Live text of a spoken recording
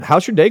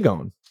how's your day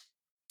going?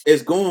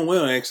 It's going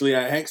well, actually.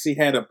 I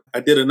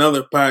did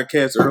another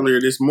podcast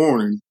earlier this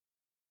morning,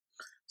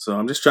 so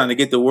I'm just trying to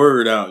get the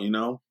word out.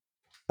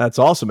 That's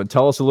awesome. And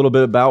tell us a little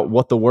bit about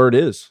what the word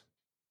is.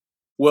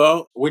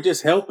 Well, we're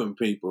just helping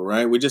people,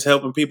 right? We're just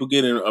helping people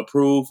get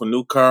approved for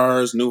new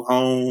cars, new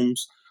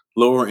homes,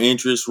 lower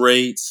interest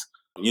rates.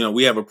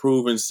 We have a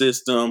proven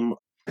system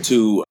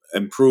to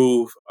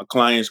improve a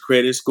client's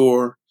credit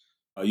score.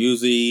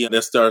 Usually,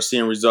 they start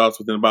seeing results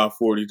within about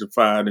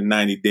 45 to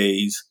 90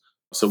 days.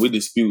 So we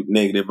dispute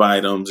negative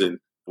items and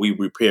we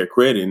repair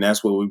credit, and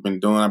that's what we've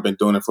been doing. I've been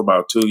doing it for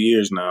about 2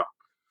 years now.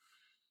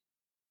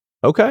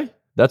 Okay.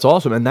 That's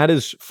awesome. And that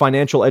is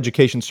Financial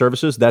Education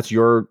Services. That's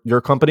your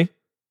company?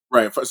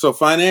 Right. So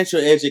financial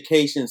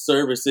education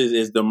services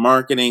is the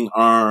marketing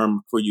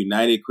arm for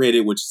United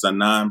Credit, which is a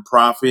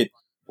nonprofit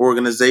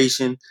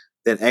organization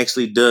that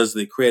actually does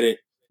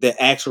the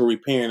actual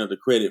repairing of the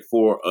credit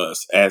for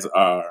us as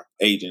our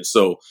agent.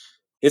 So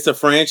it's a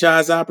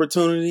franchise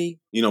opportunity.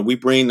 We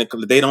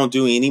they don't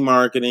do any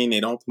marketing. They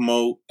don't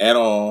promote at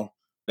all.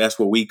 That's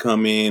where we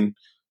come in.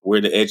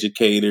 We're the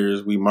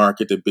educators. We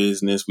market the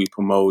business, we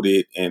promote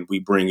it, and we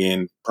bring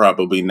in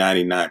probably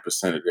 99%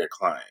 of their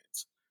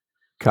clients.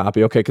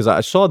 Copy. Okay. Because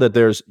I saw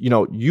that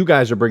you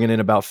guys are bringing in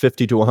about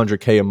 50 to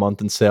 100K a month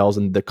in sales,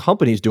 and the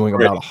company's doing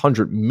about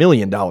 $100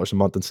 million a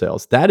month in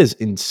sales. That is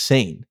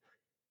insane.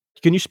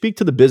 Can you speak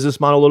to the business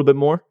model a little bit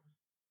more?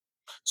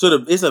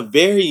 So it's a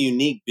very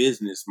unique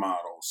business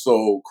model.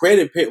 So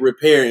credit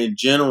repair in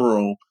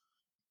general,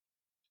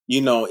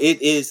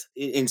 it is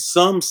in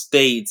some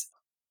states.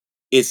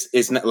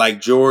 It's not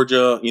like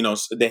Georgia.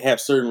 They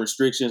have certain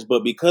restrictions,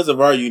 but because of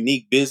our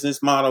unique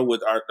business model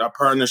with our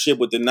partnership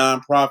with the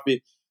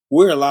nonprofit,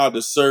 we're allowed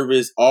to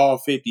service all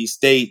 50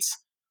 states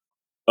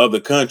of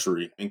the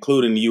country,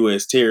 including the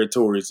U.S.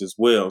 territories as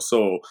well.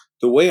 So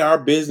the way our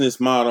business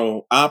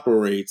model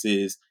operates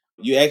is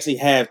you actually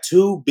have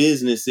two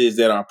businesses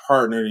that are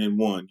partnered in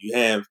one. You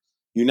have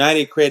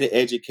United Credit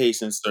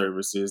Education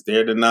Services.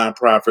 They're the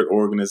nonprofit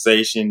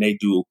organization. They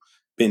do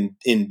been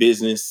in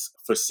business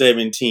for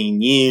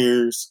 17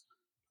 years,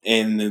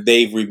 and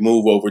they've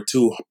removed over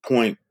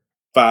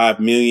 2.5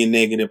 million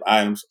negative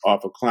items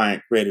off of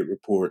client credit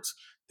reports.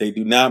 They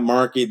do not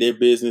market their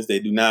business. They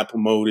do not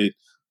promote it.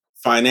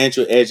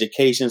 Financial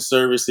Education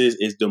Services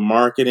is the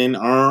marketing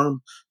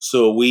arm.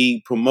 So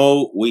we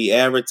promote, we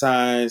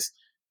advertise,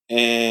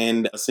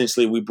 and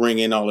essentially we bring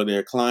in all of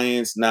their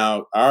clients.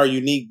 Now, our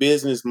unique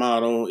business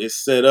model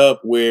is set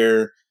up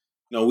where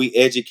we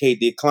educate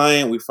the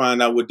client, we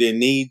find out what their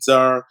needs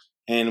are,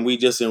 and we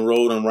just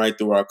enroll them right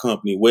through our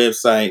company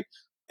website.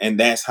 And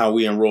that's how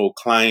we enroll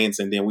clients.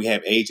 And then we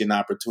have agent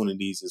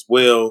opportunities as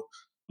well.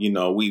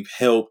 We've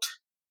helped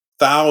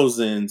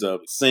thousands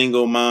of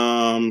single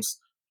moms,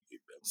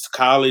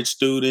 college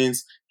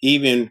students,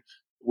 even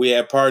we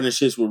have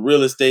partnerships with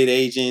real estate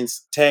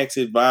agents, tax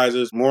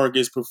advisors,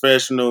 mortgage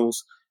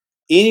professionals,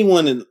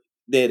 anyone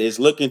that is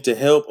looking to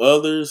help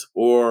others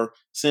or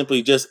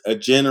simply just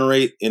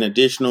generate an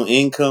additional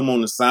income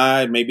on the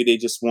side. Maybe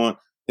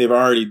they've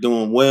already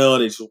doing well.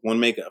 They just want to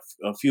make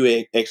a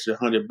few extra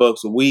 $100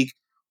 a week,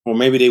 or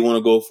maybe they want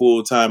to go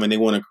full time and they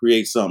want to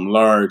create something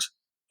large,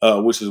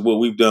 which is what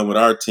we've done with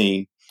our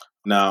team.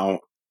 Now,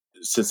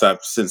 since I've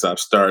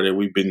started,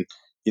 we've been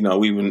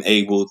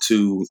able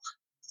to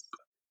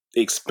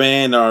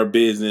expand our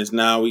business.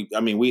 Now we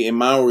in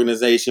my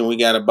organization, we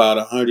got about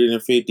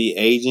 150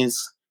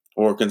 agents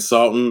or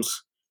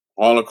consultants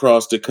all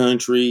across the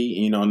country,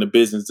 and the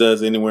business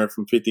does anywhere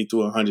from 50 to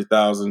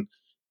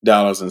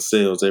 $100,000 in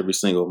sales every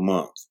single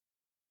month.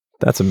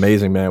 That's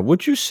amazing, man.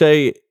 Would you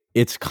say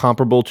it's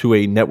comparable to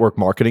a network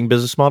marketing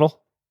business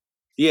model?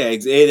 Yeah,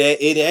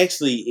 it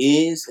actually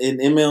is an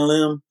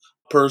MLM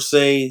per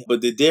se,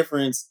 but the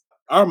difference,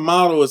 our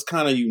model is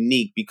kind of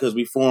unique because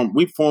we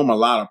form a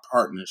lot of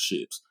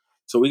partnerships.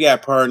 So we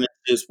got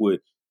partnerships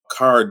with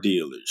car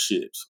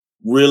dealerships,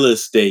 real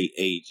estate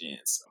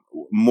agents,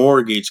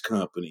 mortgage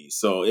companies.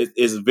 So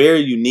it's a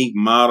very unique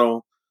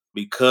model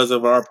because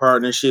of our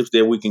partnerships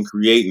that we can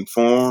create and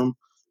form,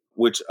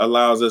 which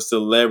allows us to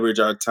leverage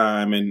our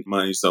time and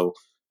money. So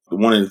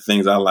one of the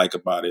things I like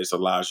about it is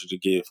allows you to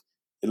give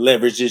it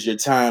leverages your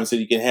time so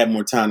you can have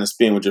more time to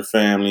spend with your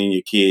family and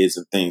your kids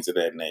and things of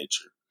that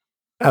nature.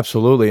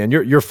 Absolutely. And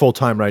you're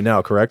full-time right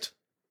now, correct?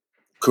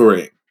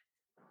 Correct.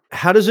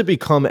 How does it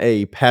become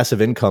a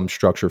passive income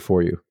structure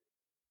for you?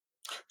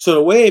 So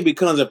the way it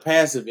becomes a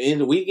passive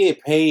income, we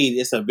get paid.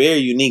 It's a very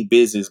unique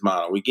business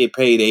model. We get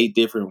paid 8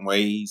 different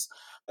ways.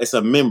 It's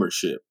a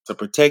membership. It's a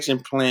protection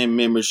plan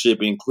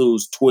membership. It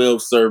includes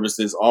 12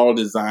 services, all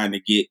designed to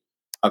get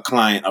a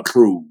client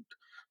approved.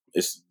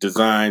 It's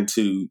designed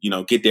to,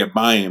 get their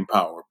buying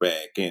power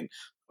back. And,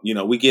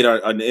 we get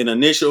an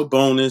initial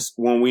bonus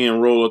when we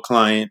enroll a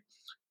client,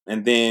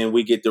 and then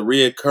we get the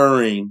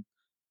reoccurring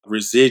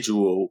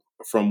residual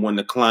from when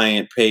the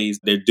client pays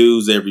their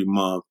dues every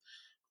month.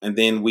 And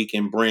then we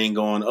can bring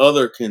on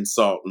other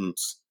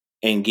consultants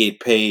and get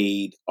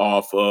paid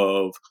off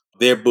of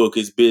their book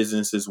as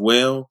business as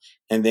well.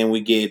 And then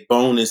we get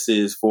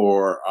bonuses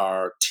for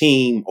our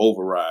team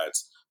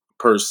overrides.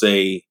 per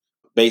se.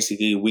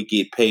 Basically, we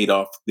get paid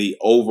off the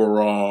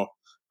overall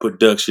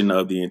production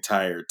of the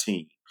entire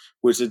team,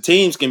 which the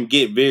teams can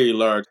get very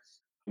large.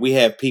 We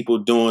have people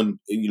doing,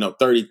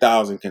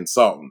 30,000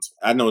 consultants.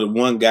 I know that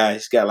one guy,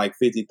 he's got like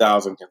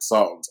 50,000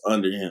 consultants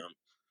under him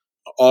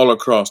all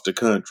across the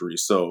country.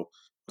 So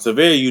it's a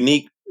very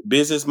unique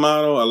business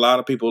model. A lot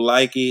of people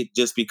like it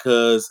just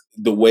because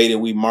the way that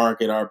we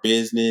market our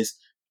business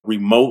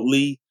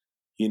remotely.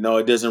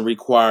 It doesn't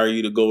require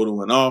you to go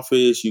to an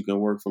office. You can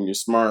work from your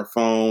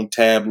smartphone,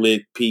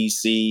 tablet,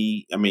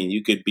 PC. I mean,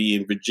 you could be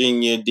in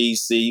Virginia,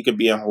 DC, you could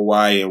be in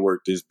Hawaii and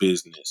work this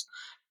business.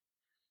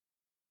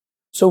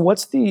 So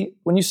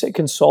when you say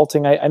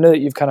consulting, I know that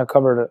you've kind of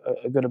covered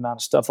a good amount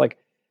of stuff. Like,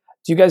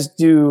 do you guys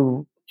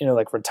do,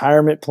 like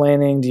retirement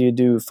planning? Do you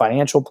do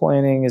financial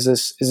planning? Is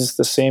this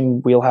the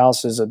same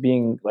wheelhouse as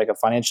being like a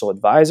financial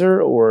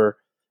advisor, or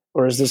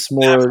is this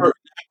more? Not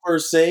per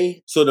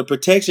se. So the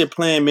protection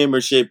plan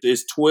membership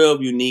is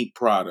 12 unique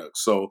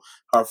products. So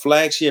our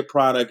flagship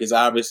product is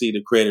obviously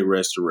the credit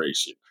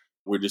restoration.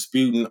 We're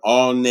disputing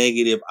all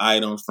negative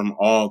items from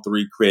all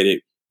three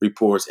credit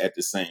reports at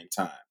the same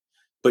time.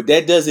 But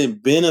that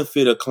doesn't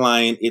benefit a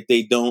client if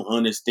they don't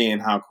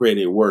understand how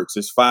credit works.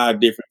 There's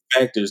five different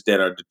factors that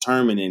are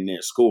determining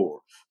their score.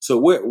 So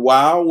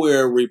while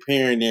we're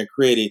repairing their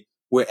credit,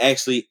 we're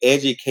actually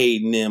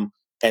educating them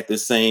at the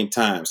same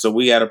time. So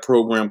we got a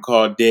program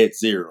called Debt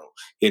Zero.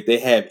 If they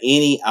have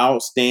any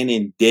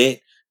outstanding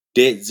debt,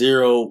 Debt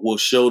Zero will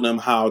show them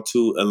how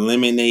to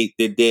eliminate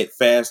the debt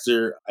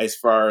faster as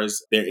far as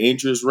their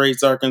interest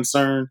rates are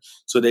concerned,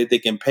 so that they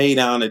can pay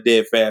down the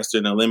debt faster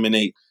and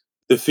eliminate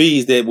the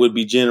fees that would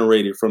be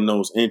generated from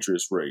those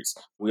interest rates.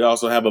 We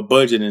also have a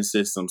budgeting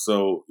system.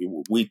 So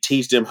we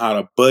teach them how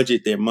to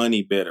budget their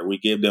money better. We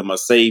give them a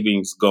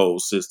savings goal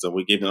system.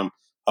 We give them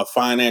a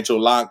financial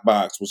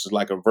lockbox, which is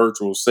like a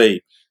virtual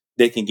safe.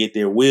 They can get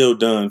their will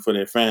done for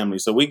their family.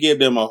 So we give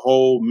them a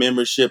whole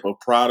membership of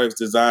products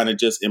designed to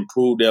just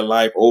improve their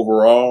life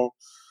overall.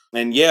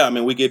 And yeah, I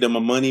mean, we give them a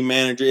money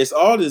manager. It's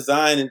all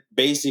designed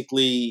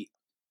basically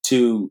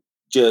to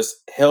just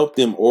help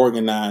them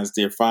organize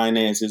their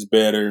finances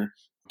better,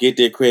 get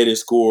their credit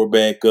score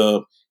back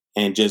up,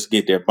 and just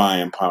get their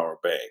buying power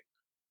back.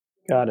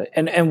 Got it.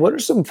 And what are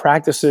some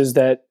practices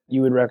that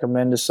you would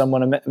recommend to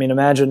someone? I mean,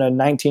 imagine a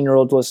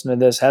 19-year-old listening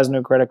to this, has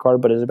no credit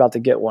card, but is about to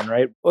get one,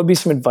 right? What would be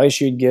some advice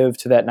you'd give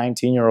to that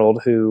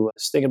 19-year-old who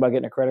is thinking about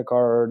getting a credit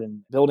card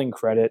and building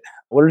credit?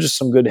 What are just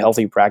some good,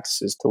 healthy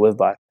practices to live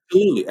by?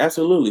 Absolutely,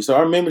 absolutely. So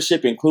our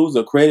membership includes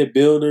a credit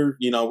builder.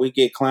 We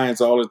get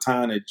clients all the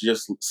time that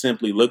just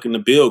simply looking to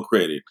build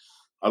credit.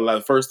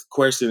 The first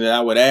question that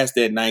I would ask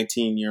that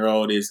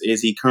 19-year-old is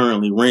he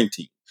currently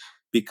renting?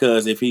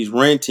 Because if he's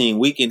renting,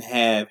 we can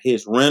have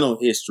his rental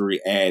history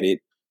added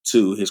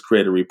to his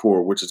credit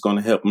report, which is going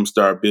to help him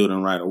start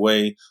building right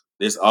away.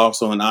 There's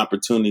also an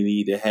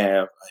opportunity to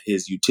have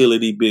his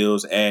utility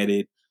bills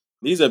added.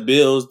 These are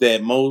bills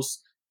that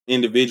most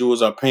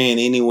individuals are paying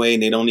anyway,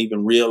 and they don't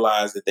even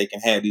realize that they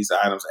can have these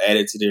items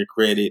added to their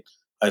credit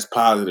as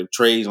positive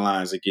trade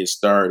lines to get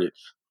started.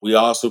 We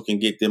also can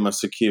get them a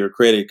secure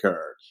credit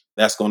card.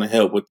 That's going to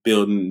help with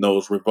building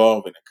those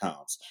revolving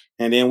accounts.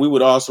 And then we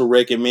would also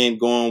recommend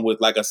going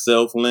with like a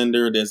self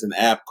lender. There's an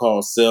app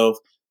called Self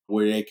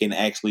where they can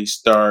actually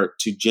start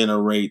to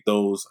generate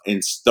those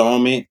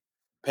installment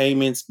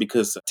payments,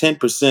 because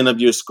 10% of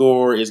your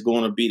score is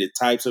going to be the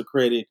types of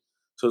credit.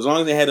 So as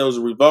long as they have those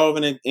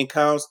revolving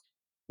accounts,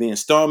 the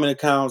installment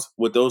accounts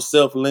with those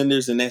self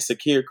lenders and that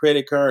secure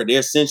credit card, they're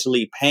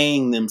essentially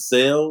paying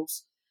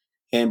themselves.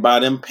 And by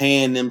them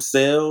paying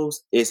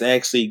themselves, it's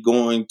actually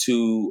going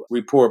to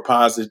report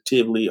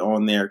positively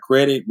on their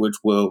credit, which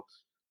will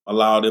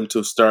allow them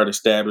to start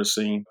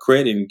establishing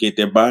credit and get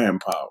their buying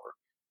power.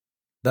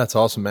 That's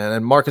awesome, man.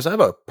 And Marcus, I have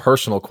a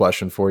personal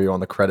question for you on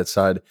the credit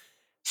side.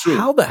 Sure.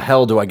 How the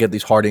hell do I get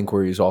these hard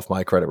inquiries off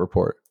my credit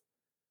report?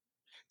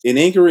 An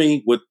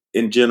inquiry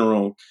in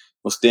general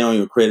will stay on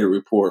your credit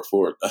report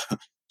for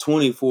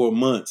 24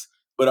 months,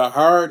 but a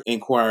hard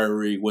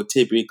inquiry will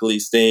typically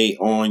stay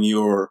on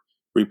your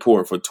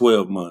report for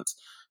 12 months.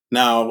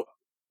 Now,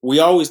 we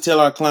always tell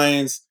our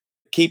clients,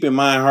 keep in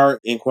mind, hard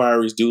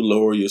inquiries do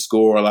lower your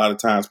score. A lot of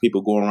times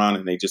people go around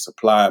and they just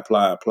apply.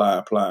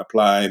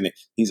 And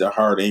these are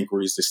hard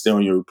inquiries that stay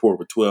on your report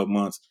for 12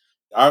 months.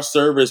 Our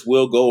service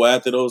will go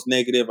after those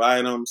negative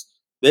items.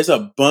 There's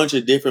a bunch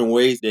of different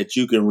ways that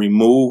you can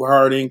remove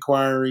hard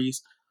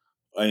inquiries.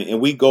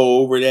 And we go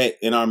over that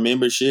in our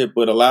membership,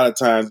 but a lot of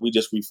times we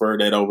just refer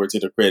that over to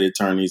the credit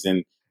attorneys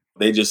and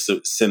they just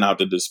send out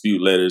the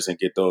dispute letters and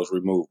get those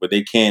removed. But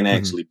they can Mhm.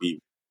 actually be.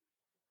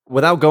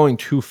 Without going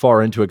too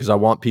far into it, because I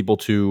want people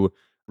to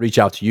reach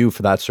out to you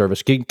for that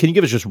service, can you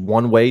give us just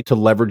one way to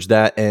leverage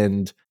that?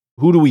 And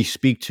who do we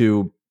speak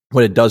to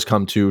when it does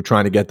come to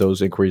trying to get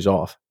those inquiries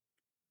off?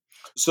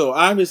 So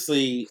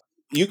obviously,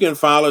 you can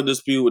file a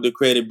dispute with the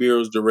credit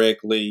bureaus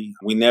directly.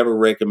 We never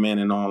recommend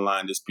an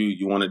online dispute.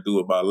 You want to do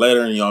it by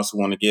letter, and you also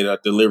want to get a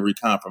delivery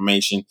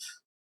confirmation.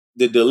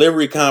 The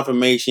delivery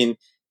confirmation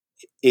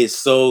is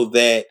so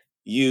that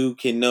you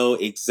can know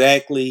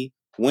exactly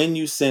when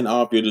you send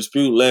off your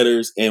dispute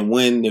letters and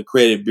when the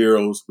credit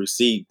bureaus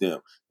receive them.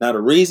 Now,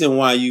 the reason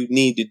why you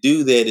need to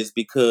do that is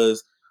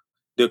because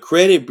the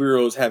credit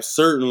bureaus have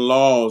certain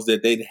laws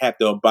that they have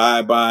to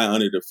abide by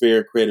under the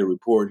Fair Credit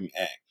Reporting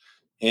Act.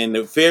 And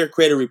the Fair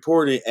Credit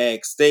Reporting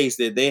Act states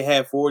that they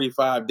have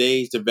 45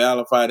 days to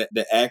validate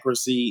the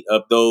accuracy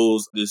of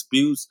those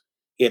disputes.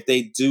 If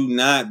they do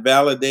not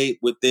validate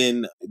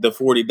within the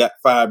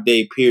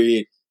 45-day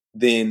period,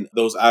 then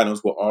those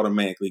items will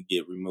automatically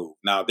get removed.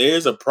 Now,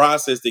 there's a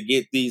process to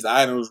get these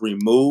items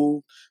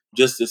removed.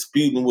 Just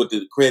disputing with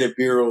the credit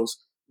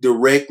bureaus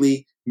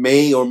directly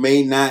may or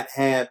may not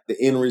have the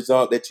end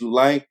result that you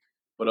like.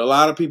 But a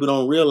lot of people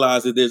don't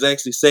realize that there's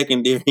actually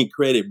secondary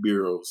credit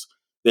bureaus.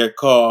 They're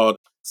called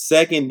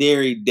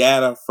secondary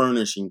data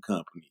furnishing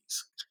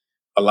companies.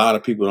 A lot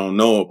of people don't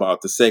know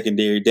about the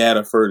secondary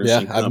data furnishing Yeah,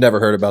 I've companies. never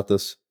heard about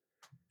this.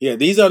 Yeah,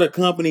 these are the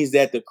companies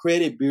that the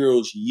credit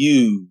bureaus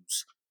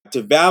use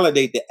to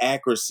validate the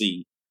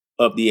accuracy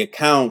of the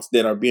accounts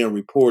that are being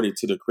reported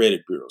to the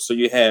credit bureau. So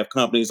you have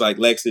companies like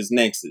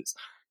LexisNexis,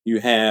 you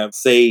have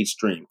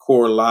SageStream,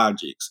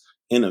 CoreLogic,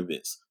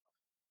 Innovis.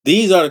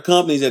 These are the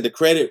companies that the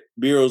credit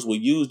bureaus will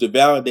use to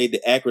validate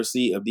the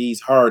accuracy of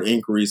these hard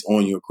inquiries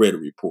on your credit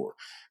report.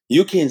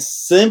 You can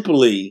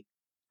simply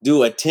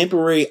do a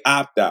temporary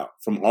opt-out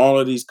from all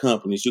of these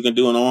companies. You can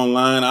do an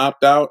online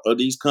opt-out of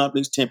these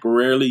companies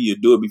temporarily. You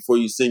do it before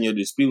you send your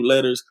dispute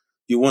letters.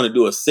 You want to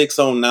do a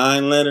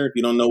 609 letter. If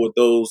you don't know what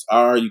those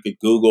are, you could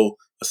Google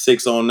a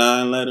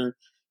 609 letter.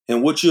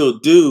 And what you'll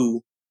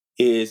do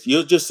is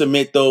you'll just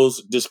submit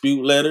those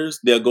dispute letters.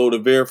 They'll go to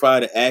verify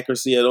the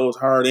accuracy of those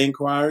hard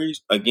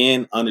inquiries.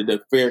 Again, under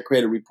the Fair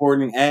Credit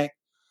Reporting Act,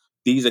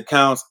 these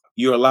accounts,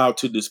 you're allowed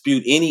to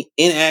dispute any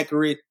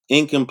inaccurate,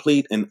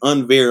 incomplete, and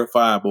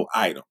unverifiable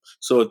item.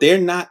 So if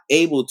they're not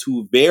able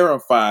to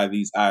verify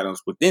these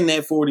items within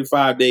that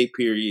 45-day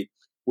period,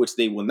 which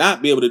they will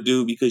not be able to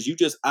do because you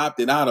just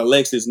opted out of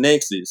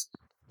LexisNexis,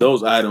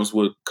 those items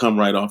will come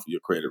right off of your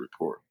credit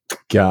report.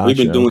 We've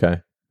been Gotcha. doing Okay.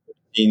 it for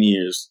 10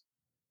 years.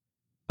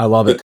 I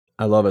love it.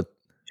 I love it.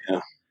 Yeah.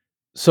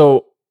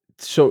 So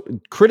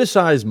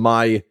criticize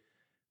my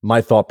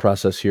thought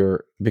process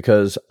here,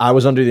 because I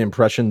was under the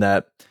impression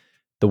that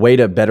the way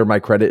to better my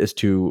credit is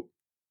to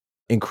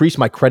increase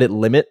my credit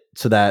limit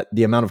so that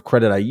the amount of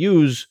credit I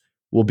use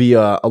will be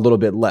a little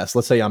bit less.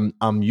 Let's say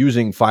I'm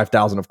using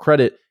 5,000 of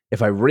credit.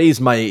 If I raise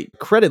my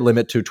credit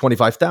limit to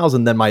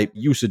 25,000, then my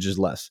usage is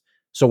less.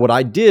 So what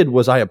I did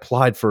was I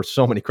applied for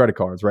so many credit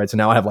cards, right? So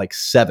now I have like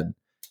 7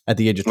 at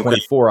the age of Okay.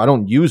 24. I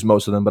don't use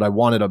most of them, but I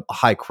wanted a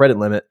high credit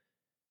limit.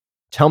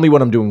 Tell me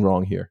what I'm doing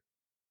wrong here,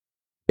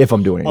 if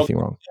I'm doing anything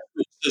wrong.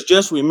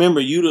 Just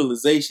remember,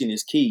 utilization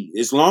is key.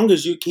 As long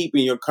as you're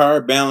keeping your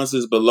card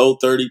balances below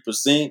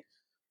 30%,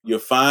 you're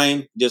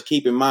fine. Just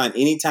keep in mind,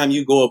 anytime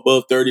you go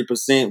above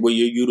 30% with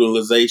your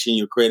utilization,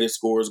 your credit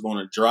score is going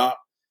to drop.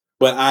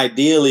 But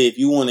ideally, if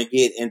you want to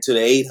get into the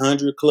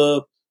 800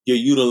 club, your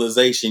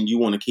utilization, you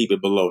want to keep it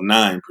below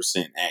 9%,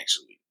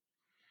 actually.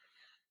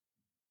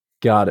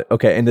 Got it.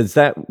 Okay. And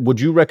would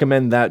you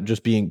recommend that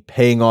just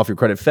paying off your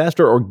credit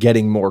faster or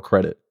getting more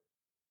credit?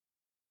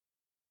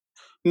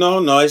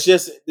 No, it's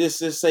just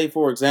say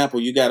for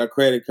example, you got a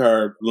credit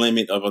card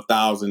limit of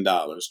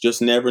 $1,000.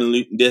 Just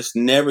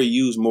never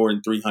use more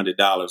than $300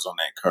 on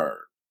that card.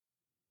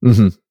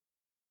 Mm-hmm.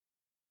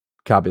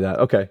 Copy that.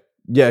 Okay.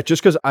 Yeah.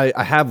 Just because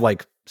I have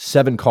like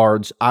 7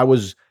 cards, a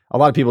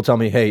lot of people tell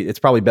me, hey, it's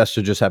probably best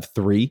to just have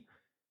 3.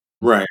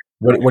 Right.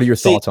 What are your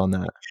thoughts on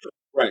that?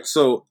 Right.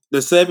 So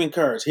the 7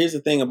 cards. Here's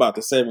the thing about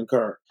the 7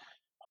 card.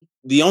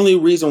 The only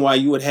reason why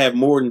you would have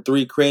more than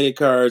 3 credit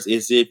cards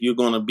is if you're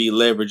going to be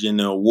leveraging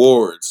the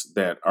awards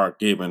that are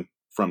given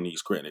from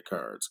these credit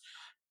cards.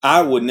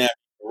 I would never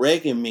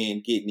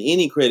recommend getting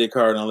any credit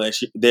card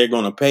unless they're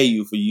going to pay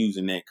you for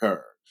using that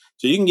card.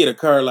 So you can get a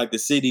card like the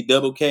Citi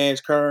Double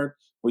Cash card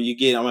where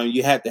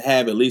you have to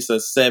have at least a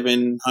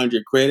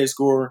 700 credit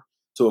score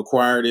to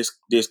acquire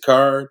this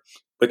card,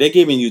 but they're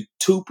giving you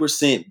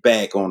 2%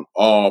 back on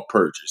all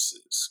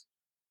purchases.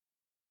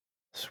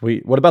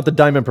 Sweet. What about the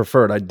Diamond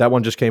Preferred? That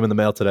one just came in the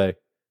mail today.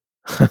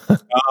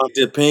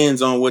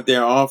 Depends on what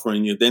they're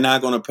offering you. If they're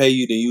not going to pay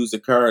you to use the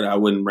card, I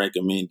wouldn't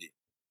recommend it.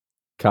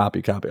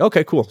 Copy.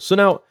 Okay, cool. So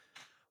now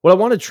what I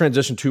want to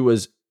transition to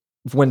is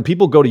when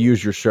people go to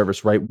use your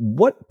service, right?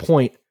 What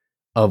point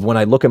of when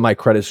I look at my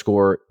credit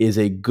score is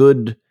a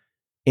good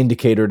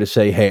indicator to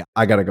say, hey,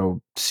 I got to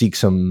go seek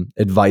some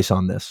advice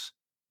on this?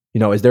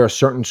 Is there a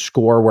certain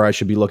score where I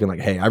should be looking like,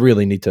 hey, I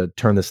really need to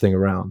turn this thing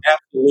around?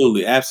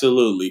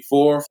 Absolutely.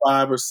 4,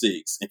 5, or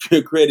 6. If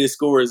your credit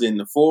score is in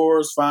the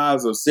 4s,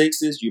 5s, or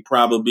 6s, you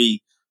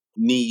probably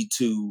need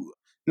to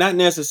not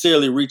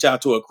necessarily reach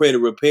out to a credit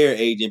repair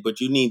agent,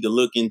 but you need to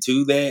look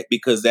into that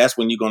because that's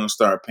when you're going to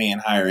start paying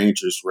higher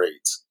interest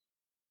rates.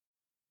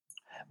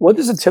 What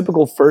does a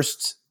typical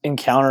first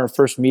encounter,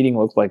 first meeting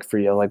look like for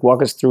you? Like,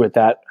 walk us through what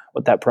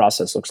that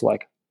process looks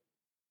like.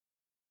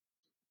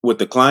 With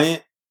the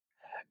client?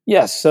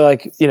 Yes. So,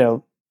 like,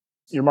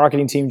 your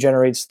marketing team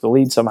generates the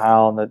lead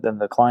somehow, and then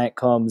the client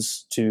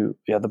comes to,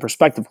 the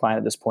prospective client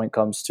at this point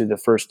comes to the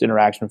first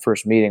interaction,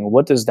 first meeting.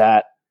 What does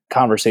that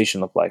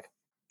conversation look like?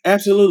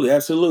 Absolutely,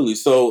 absolutely.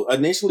 So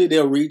initially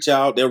they'll reach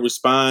out, they'll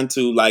respond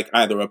to like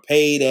either a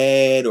paid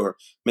ad or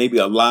maybe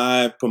a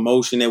live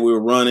promotion that we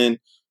were running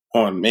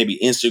on maybe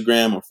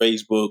Instagram or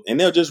Facebook. And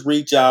they'll just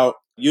reach out,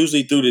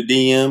 usually through the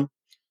DM,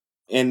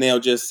 and they'll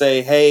just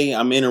say, "Hey,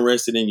 I'm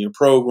interested in your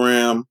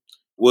program.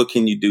 What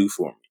can you do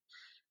for me?"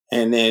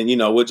 And then,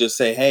 we'll just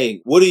say,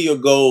 "Hey, what are your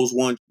goals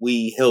once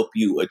we help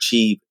you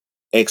achieve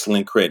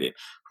excellent credit?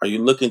 Are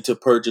you looking to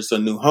purchase a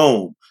new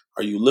home?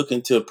 Are you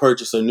looking to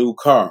purchase a new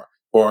car?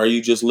 Or are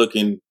you just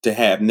looking to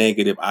have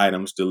negative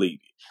items deleted?"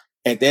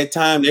 At that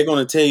time, they're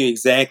going to tell you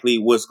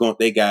exactly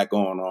they got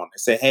going on. They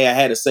say, "Hey, I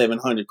had a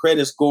 700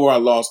 credit score. I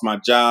lost my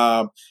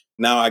job.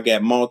 Now I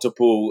got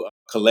multiple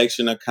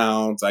collection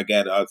accounts. I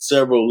got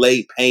several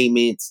late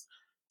payments,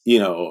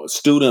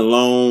 student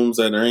loans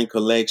that are in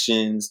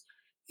collections.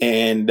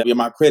 And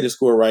my credit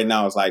score right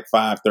now is like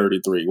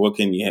 533. What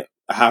can you help?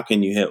 How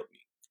can you help me?"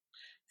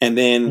 And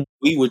then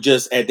we would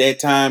just at that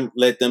time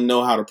let them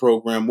know how the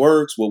program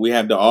works, what we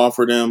have to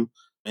offer them,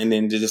 and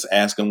then just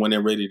ask them when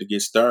they're ready to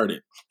get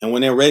started. And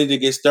when they're ready to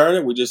get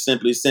started, we just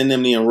simply send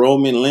them the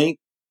enrollment link.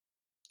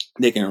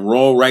 They can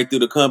enroll right through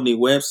the company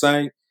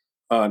website.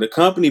 The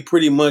company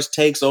pretty much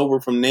takes over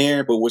from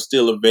there, but we're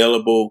still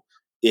available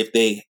if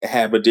they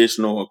have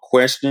additional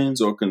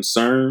questions or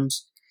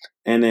concerns.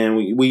 And then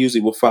we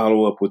usually will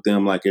follow up with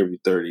them like every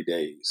 30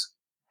 days.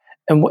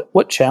 And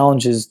what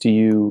challenges do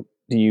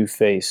you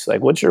face?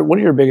 Like, what are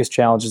your biggest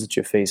challenges that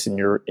you face in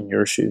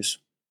your shoes?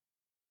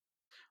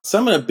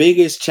 Some of the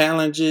biggest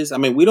challenges, I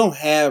mean, we don't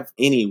have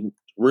any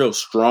real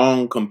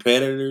strong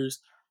competitors,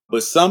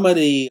 but some of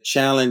the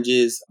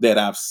challenges that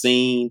I've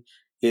seen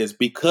is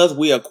because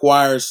we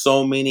acquire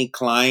so many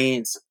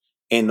clients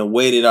and the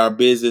way that our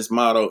business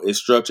model is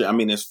structured. I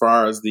mean, as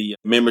far as the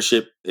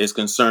membership is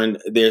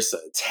concerned, there's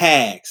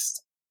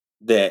tax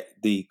that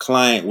the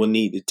client will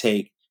need to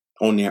take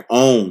on their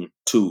own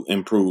to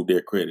improve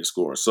their credit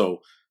score.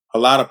 So a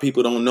lot of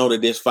people don't know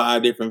that there's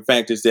 5 different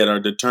factors that are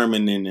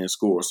determining their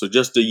score. So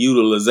just the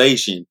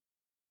utilization,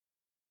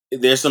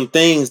 there's some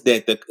things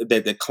that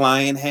the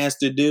client has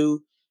to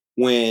do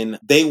when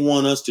they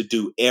want us to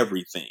do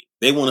everything.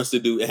 They want us to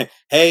do,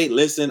 "Hey,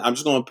 listen, I'm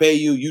just going to pay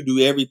you. You do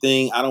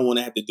everything. I don't want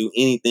to have to do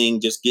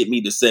anything. Just get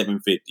me to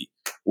 750."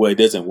 Well, it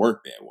doesn't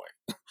work that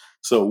way.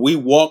 So we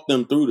walk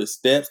them through the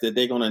steps that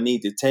they're going to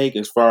need to take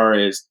as far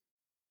as,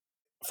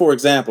 for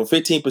example,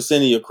 15%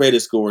 of your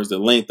credit score is the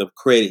length of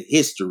credit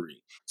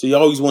history. So you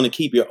always want to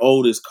keep your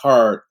oldest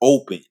card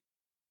open,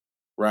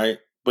 right?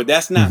 But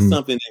that's not Mhm.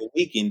 something that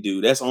we can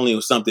do. That's only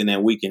something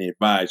that we can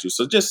advise you.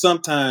 So just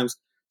sometimes,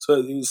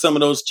 so some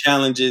of those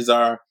challenges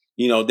are,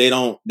 they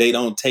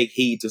don't take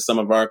heed to some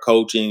of our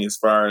coaching as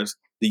far as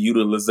the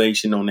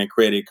utilization on their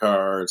credit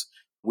cards.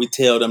 We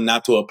tell them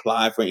not to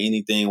apply for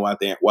anything while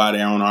they're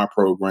on our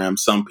program.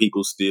 Some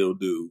people still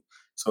do.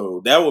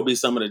 So that will be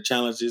some of the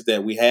challenges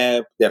that we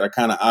have that are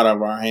kind of out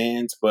of our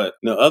hands. But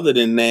other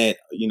than that,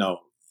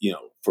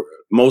 for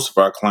most of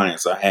our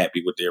clients are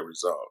happy with their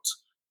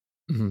results.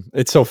 Mhm.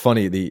 It's so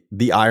funny,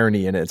 the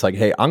irony in it. It's like,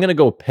 "Hey, I'm gonna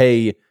go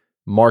pay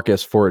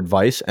Marcus for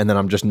advice, and then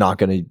I'm just not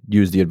gonna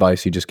use the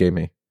advice he just gave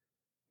me."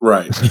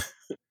 Right.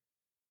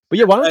 But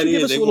yeah, why don't That you give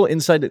is, us they a want little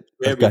insight to do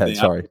go ahead, everything.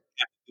 I sorry. don't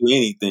have to do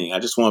anything. I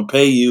just want to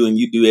pay you and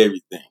you do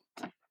everything.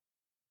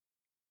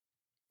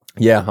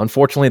 Yeah,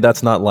 unfortunately,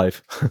 that's not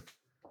life.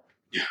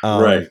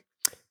 Um, Right.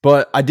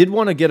 but I did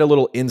wanna get a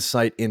little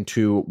insight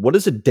into what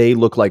does a day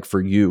look like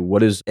for you? What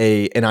does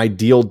a an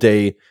ideal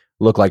day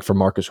look like for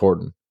Marcus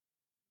Horton?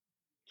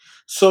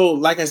 So,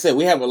 like I said,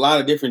 we have a lot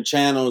of different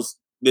channels.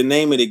 The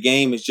name of the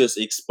game is just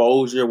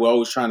exposure. We're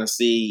always trying to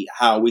see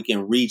how we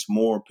can reach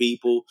more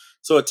people.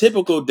 So, a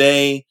typical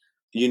day,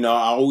 I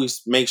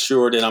always make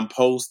sure that I'm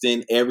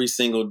posting every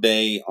single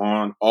day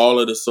on all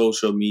of the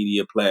social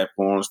media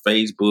platforms: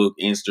 Facebook,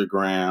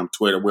 Instagram,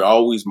 Twitter. We're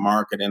always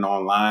marketing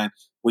online.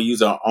 We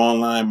use our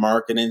online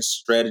marketing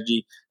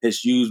strategy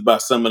that's used by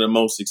some of the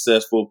most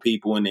successful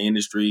people in the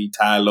industry: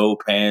 Ty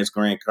Lopez,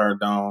 Grant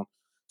Cardone.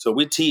 So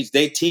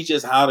they teach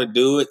us how to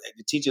do it.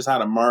 They teach us how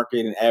to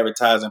market and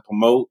advertise and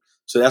promote.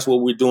 So that's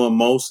what we're doing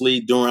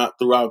mostly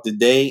throughout the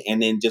day,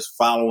 and then just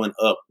following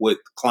up with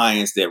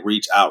clients that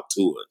reach out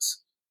to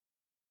us.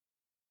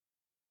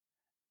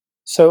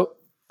 So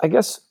I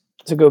guess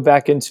to go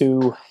back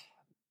into,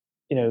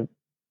 you know,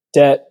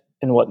 debt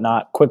and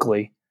whatnot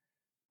quickly,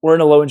 we're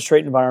in a low interest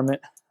rate environment.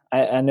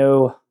 I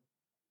know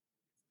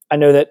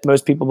that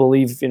most people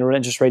believe,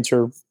 interest rates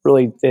are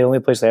really the only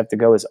place they have to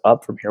go is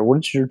up from here. What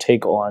is your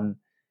take on,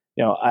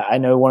 I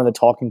know one of the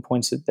talking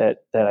points that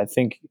I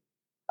think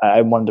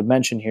I wanted to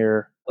mention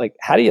here, like,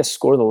 how do you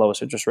score the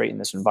lowest interest rate in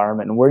this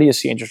environment, and where do you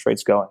see interest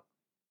rates going?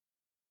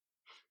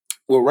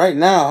 Well, right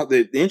now,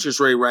 the interest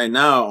rate right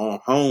now on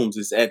homes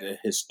is at a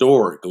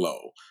historic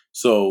low.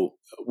 So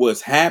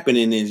what's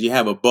happening is you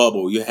have a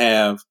bubble. You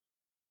have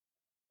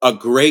a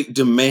great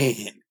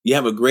demand You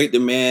have a great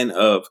demand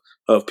of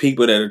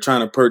people that are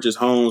trying to purchase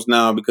homes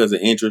now because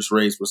the interest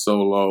rates were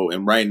so low.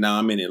 And right now,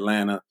 I'm in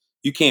Atlanta.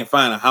 You can't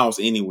find a house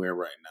anywhere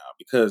right now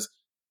because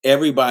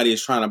everybody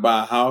is trying to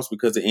buy a house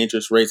because the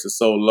interest rates are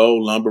so low.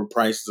 Lumber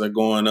prices are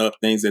going up,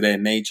 things of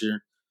that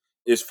nature.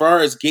 As far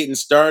as getting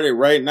started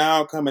right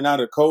now, coming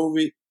out of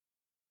COVID,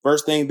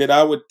 first thing that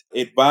I would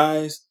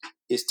advise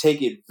is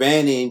take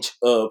advantage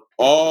of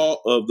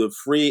all of the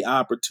free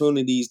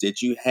opportunities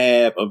that you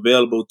have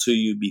available to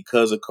you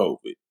because of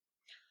COVID.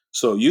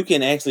 So you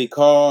can actually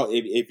call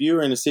if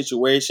you're in a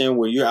situation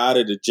where you're out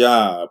of the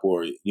job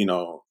or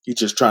you're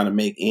just trying to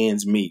make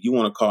ends meet. You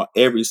want to call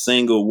every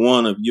single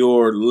one of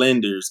your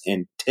lenders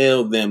and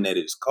tell them that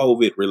it's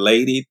COVID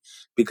related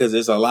because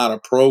there's a lot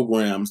of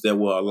programs that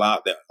will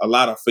allow that a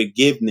lot of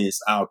forgiveness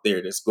out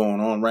there that's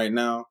going on right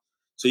now.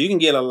 So you can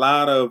get a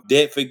lot of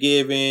debt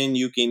forgiven.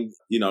 You can,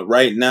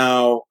 right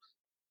now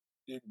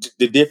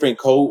the different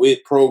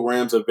COVID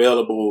programs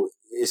available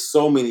is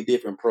so many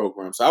different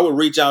programs. So I would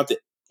reach out to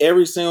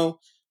every single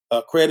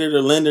creditor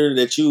lender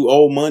that you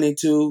owe money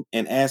to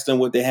and ask them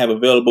what they have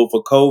available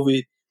for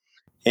COVID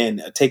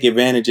and take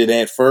advantage of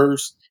that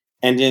first.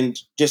 And then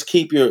just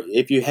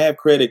if you have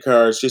credit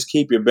cards, just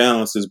keep your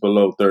balances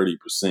below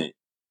 30%.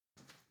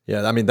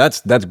 Yeah, I mean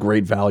that's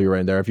great value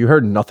right there. If you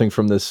heard nothing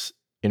from this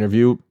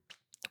interview,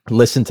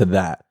 listen to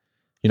that.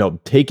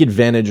 Take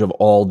advantage of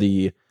all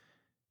the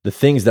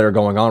things that are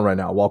going on right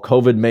now. While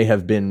COVID may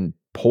have been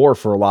poor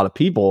for a lot of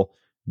people,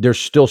 there's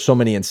still so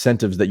many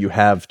incentives that you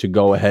have to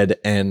go ahead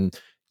and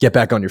get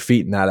back on your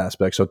feet in that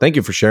aspect. So thank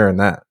you for sharing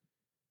that.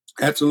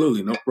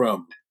 Absolutely, no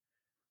problem.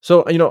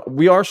 So,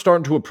 we are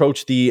starting to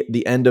approach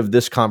the end of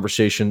this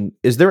conversation.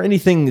 Is there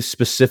anything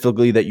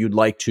specifically that you'd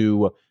like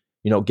to,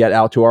 get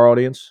out to our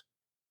audience?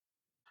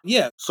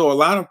 Yeah. So a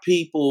lot of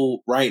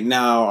people right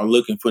now are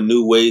looking for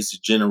new ways to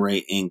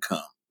generate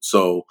income.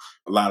 So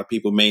a lot of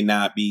people may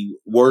not be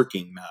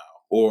working now,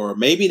 or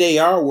maybe they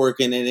are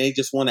working and they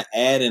just want to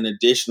add an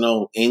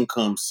additional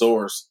income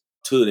source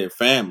to their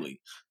family.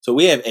 So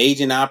we have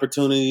agent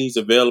opportunities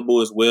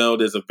available as well.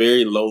 There's a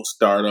very low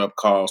startup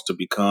cost to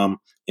become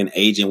an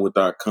agent with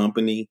our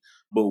company.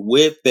 But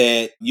with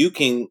that, you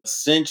can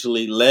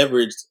essentially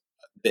leverage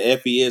the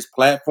FES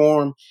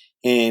platform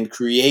and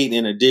create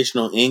an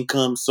additional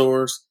income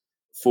source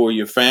for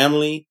your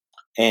family.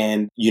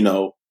 And,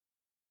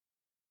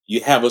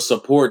 you have a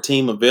support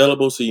team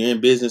available. So you're in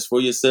business for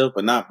yourself,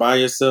 but not by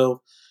yourself.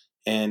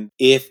 And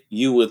if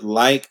you would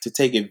like to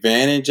take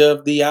advantage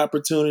of the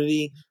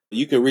opportunity,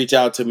 you can reach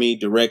out to me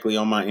directly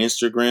on my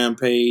Instagram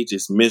page.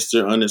 It's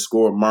Mr.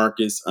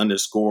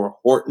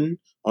 _Marcus_Horton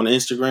on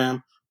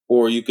Instagram.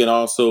 Or you can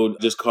also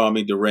just call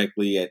me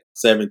directly at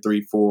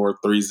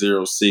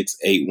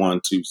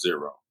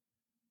 734-306-8120.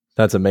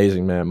 That's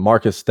amazing, man.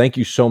 Marcus, thank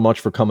you so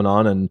much for coming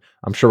on. And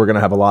I'm sure we're going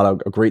to have a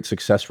great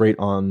success rate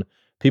on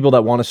people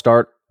that want to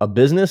start a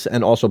business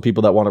and also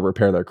people that want to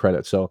repair their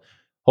credit. So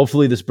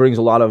hopefully this brings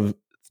a lot of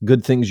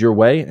good things your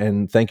way.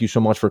 And thank you so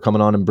much for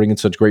coming on and bringing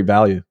such great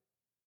value.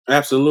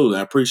 Absolutely.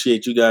 I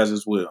appreciate you guys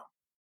as well.